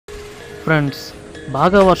Friends,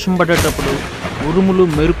 బాగా వర్షం పడేటప్పుడు ఉరుములు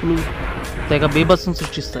మెరుపులు తెగ బీభత్సం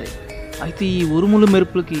సృష్టిస్తాయి. అయితే ఈ ఉరుములు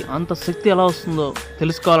మెరుపులకి అంత శక్తి ఎలా వస్తుందో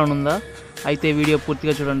తెలుసుకోవాలనుందా? అయితే వీడియో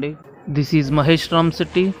పూర్తిగా చూడండి. This is Mahesh Ram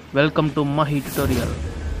Shetty. Welcome to Mahi tutorial.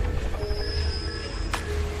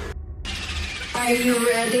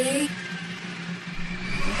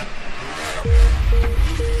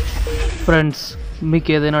 Friends, మీకు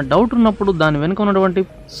ఏదైనా డౌట్ ఉన్నప్పుడు దాని వెనుక ఉన్నటువంటి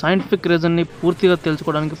సైంటిఫిక్ రీజన్ని పూర్తిగా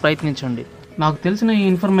తెలుసుకోవడానికి ప్రయత్నించండి. నాకు తెలిసిన ఈ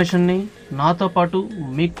ఇన్ఫర్మేషన్ని నాతో పాటు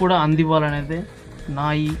మీకు కూడా అందివ్వాలనేదే నా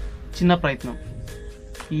ఈ చిన్న ప్రయత్నం.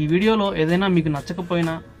 ఈ వీడియోలో ఏదైనా మీకు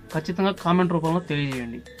నచ్చకపోయినా ఖచ్చితంగా కామెంట్ రూపంలో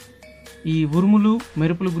తెలియజేయండి. ఈ ఉరుములు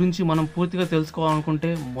మెరుపుల గురించి మనం పూర్తిగా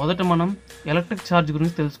తెలుసుకోవాలనుకుంటే మొదట మనం ఎలక్ట్రిక్ ఛార్జ్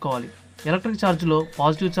గురించి తెలుసుకోవాలి. Electric ఛార్జ్లో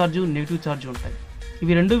positive charge, negative charge ఉంటాయి.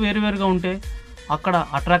 ఇవి రెండు వేరువేరుగా ఉంటే అక్కడ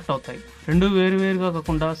అట్రాక్ట్ అవుతాయి. రెండు వేరువేరుగా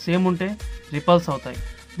కాకుండా సేమ్ ఉంటే రిపల్స్ అవుతాయి.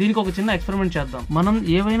 దీనికి ఒక చిన్న ఎక్స్పెరిమెంట్ చేద్దాం. మనం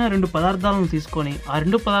ఏవైనా రెండు పదార్థాలను తీసుకొని ఆ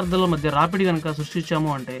రెండు పదార్థాల మధ్య రాపిడి కనుక సృష్టించాము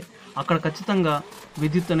అంటే అక్కడ ఖచ్చితంగా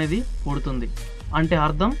విద్యుత్ అనేది పుడుతుంది. అంటే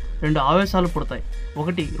అర్థం రెండు ఆవేశాలు పుడతాయి.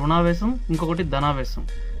 ఒకటి రుణావేశం, ఇంకొకటి ధనావేశం.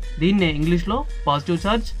 దీన్నే ఇంగ్లీష్లో పాజిటివ్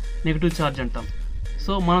ఛార్జ్, నెగిటివ్ ఛార్జ్ అంటాం.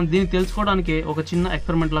 సో మనం దీన్ని తెలుసుకోవడానికి ఒక చిన్న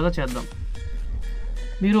ఎక్స్పెరిమెంట్ లాగా చేద్దాం.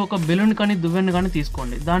 మీరు ఒక బెలూన్ కానీ దువ్వెను కానీ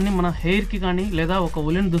తీసుకోండి. దాన్ని మన హెయిర్కి కానీ లేదా ఒక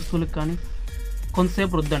ఉలెన్ దుస్తులకు కానీ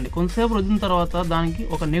కొంతసేపు రుద్దండి. కొంతసేపు రుద్దిన తర్వాత దానికి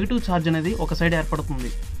ఒక నెగిటివ్ ఛార్జ్ అనేది ఒక సైడ్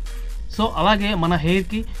ఏర్పడుతుంది. సో అలాగే మన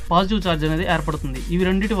హెయిర్కి పాజిటివ్ ఛార్జ్ అనేది ఏర్పడుతుంది. ఇవి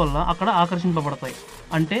రెండింటి వల్ల అక్కడ ఆకర్షింపబడతాయి.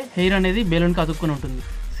 అంటే హెయిర్ అనేది బెలూన్కి అతుక్కుని ఉంటుంది.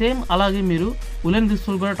 సేమ్ అలాగే మీరు ఉలెన్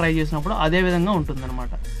దుస్తులు కూడా ట్రై చేసినప్పుడు అదే విధంగా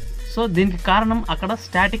ఉంటుందన్నమాట. సో దీనికి కారణం అక్కడ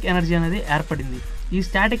స్టాటిక్ ఎనర్జీ అనేది ఏర్పడింది. ఈ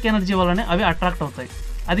స్టాటిక్ ఎనర్జీ వల్లనే అవి అట్రాక్ట్ అవుతాయి.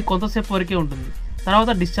 అది కొంతసేపు వరకే ఉంటుంది,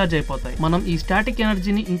 తర్వాత డిశ్చార్జ్ అయిపోతాయి. మనం ఈ స్టాటిక్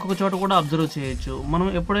ఎనర్జీని ఇంకొక చోట కూడా అబ్జర్వ్ చేయొచ్చు. మనం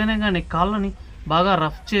ఎప్పుడైనా కానీ కాళ్ళని బాగా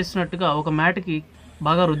రఫ్ చేసినట్టుగా ఒక మ్యాట్కి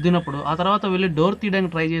బాగా రుద్దినప్పుడు ఆ తర్వాత వెళ్ళి డోర్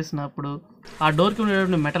తీయడానికి ట్రై చేసినప్పుడు ఆ డోర్కి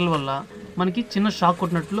ఉండేటువంటి మెటల్ వల్ల మనకి చిన్న షాక్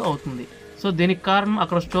కొట్టినట్లు అవుతుంది. సో దీనికి కారణం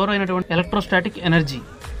అక్కడ స్టోర్ అయినటువంటి ఎలక్ట్రోస్టాటిక్ ఎనర్జీ.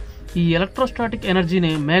 ఈ ఎలక్ట్రోస్టాటిక్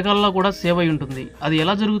ఎనర్జీని మేఘాల్లో కూడా సేవ్ అయి ఉంటుంది. అది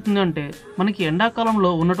ఎలా జరుగుతుంది అంటే మనకి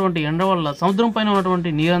ఎండాకాలంలో ఉన్నటువంటి ఎండ వల్ల సముద్రం పైన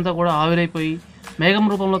ఉన్నటువంటి నీరంతా కూడా ఆవిరైపోయి మేఘం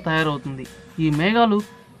రూపంలో తయారవుతుంది. ఈ మేఘాలు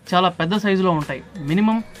చాలా పెద్ద సైజులో ఉంటాయి.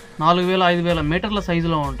 మినిమం 4000-5000 మీటర్ల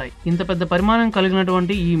సైజులో ఉంటాయి. ఇంత పెద్ద పరిమాణం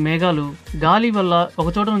కలిగినటువంటి ఈ మేఘాలు గాలి వల్ల ఒక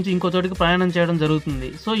చోట నుంచి ఇంకో చోటికి ప్రయాణం చేయడం జరుగుతుంది.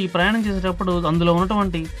 సో ఈ ప్రయాణం చేసేటప్పుడు అందులో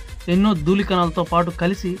ఉన్నటువంటి ఎన్నో ధూళికణాలతో పాటు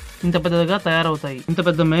కలిసి ఇంత పెద్దగా తయారవుతాయి. ఇంత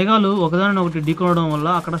పెద్ద మేఘాలు ఒకదానినొకటి ఢీకొనడం వల్ల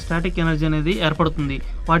అక్కడ స్టాటిక్ ఎనర్జీ అనేది ఏర్పడుతుంది.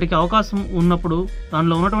 వాటికి అవకాశం ఉన్నప్పుడు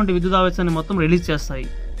దానిలో ఉన్నటువంటి విద్యుత్ ఆవేశాన్ని మొత్తం రిలీజ్ చేస్తాయి.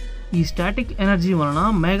 ఈ స్టాటిక్ ఎనర్జీ వలన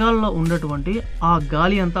మేఘాల్లో ఉన్నటువంటి ఆ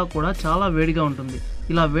గాలి అంతా కూడా చాలా వేడిగా ఉంటుంది.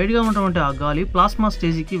 ఇలా వేడిగా ఉన్నటువంటి ఆ గాలి ప్లాస్మా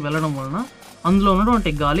స్టేజ్కి వెళ్ళడం వలన అందులో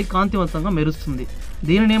ఉన్నటువంటి గాలి కాంతివంతంగా మెరుస్తుంది.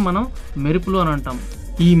 దీనినే మనం మెరుపులు అని అంటాం.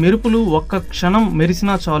 ఈ మెరుపులు ఒక్క క్షణం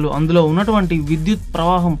మెరిసినా చాలు అందులో ఉన్నటువంటి విద్యుత్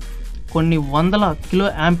ప్రవాహం కొన్ని వందల కిలో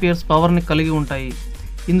యాంపియర్స్ పవర్ని కలిగి ఉంటాయి.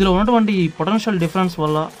 ఇందులో ఉన్నటువంటి ఈ పొటెన్షియల్ డిఫరెన్స్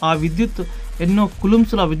వల్ల ఆ విద్యుత్ ఎన్నో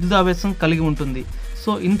కులుంసుల విద్యుత్ ఆవేశం కలిగి ఉంటుంది.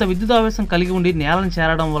 సో ఇంత విద్యుత్ ఆవేశం కలిగి ఉండి నేలను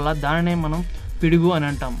చేరడం వల్ల దానినే మనం పిడుగు అని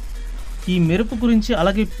అంటాం. ఈ మెరుపు గురించి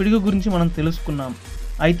అలాగే పిడుగు గురించి మనం తెలుసుకున్నాం.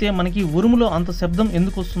 అయితే మనకి ఉరుములో అంత శబ్దం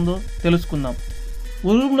ఎందుకు వస్తుందో తెలుసుకుందాం.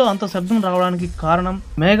 ఉరుములో అంత శబ్దం రావడానికి కారణం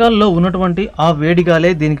మేఘాల్లో ఉన్నటువంటి ఆ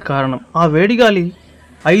వేడిగాలే దీనికి కారణం. ఆ వేడిగాలి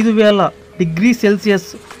 5000 డిగ్రీ సెల్సియస్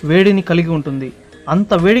వేడిని కలిగి ఉంటుంది.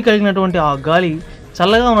 అంత వేడి కలిగినటువంటి ఆ గాలి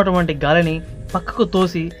చల్లగా ఉన్నటువంటి గాలిని పక్కకు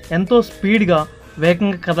తోసి ఎంతో స్పీడ్గా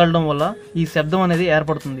వేగంగా కదలడం వల్ల ఈ శబ్దం అనేది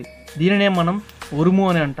ఏర్పడుతుంది. దీనినే మనం ఉరుము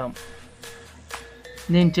అని అంటాం.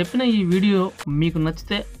 నేను చెప్పిన ఈ వీడియో మీకు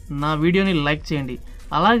నచ్చితే నా వీడియోని లైక్ చేయండి.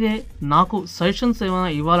 అలాగే నాకు సజెషన్స్ ఏమైనా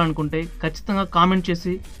ఇవ్వాలనుకుంటే ఖచ్చితంగా కామెంట్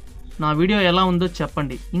చేసి నా వీడియో ఎలా ఉందో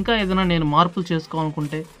చెప్పండి. ఇంకా ఏదైనా నేను మార్పులు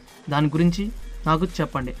చేసుకోవాలనుకుంటే దాని గురించి నాకు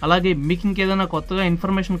చెప్పండి. అలాగే మీకు ఇంకేదైనా కొత్తగా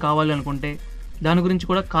ఇన్ఫర్మేషన్ కావాలి అనుకుంటే దాని గురించి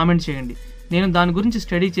కూడా కామెంట్ చేయండి. నేను దాని గురించి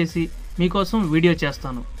స్టడీ చేసి మీకోసం వీడియో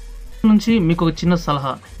చేస్తాను. నుంచి మీకు ఒక చిన్న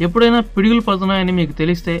సలహా, ఎప్పుడైనా పిడుగులు పడుతున్నాయని మీకు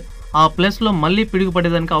తెలిస్తే ఆ ప్లేస్లో మళ్ళీ పిడుగు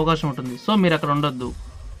పడేదానికి అవకాశం ఉంటుంది. సో మీరు అక్కడ ఉండొద్దు.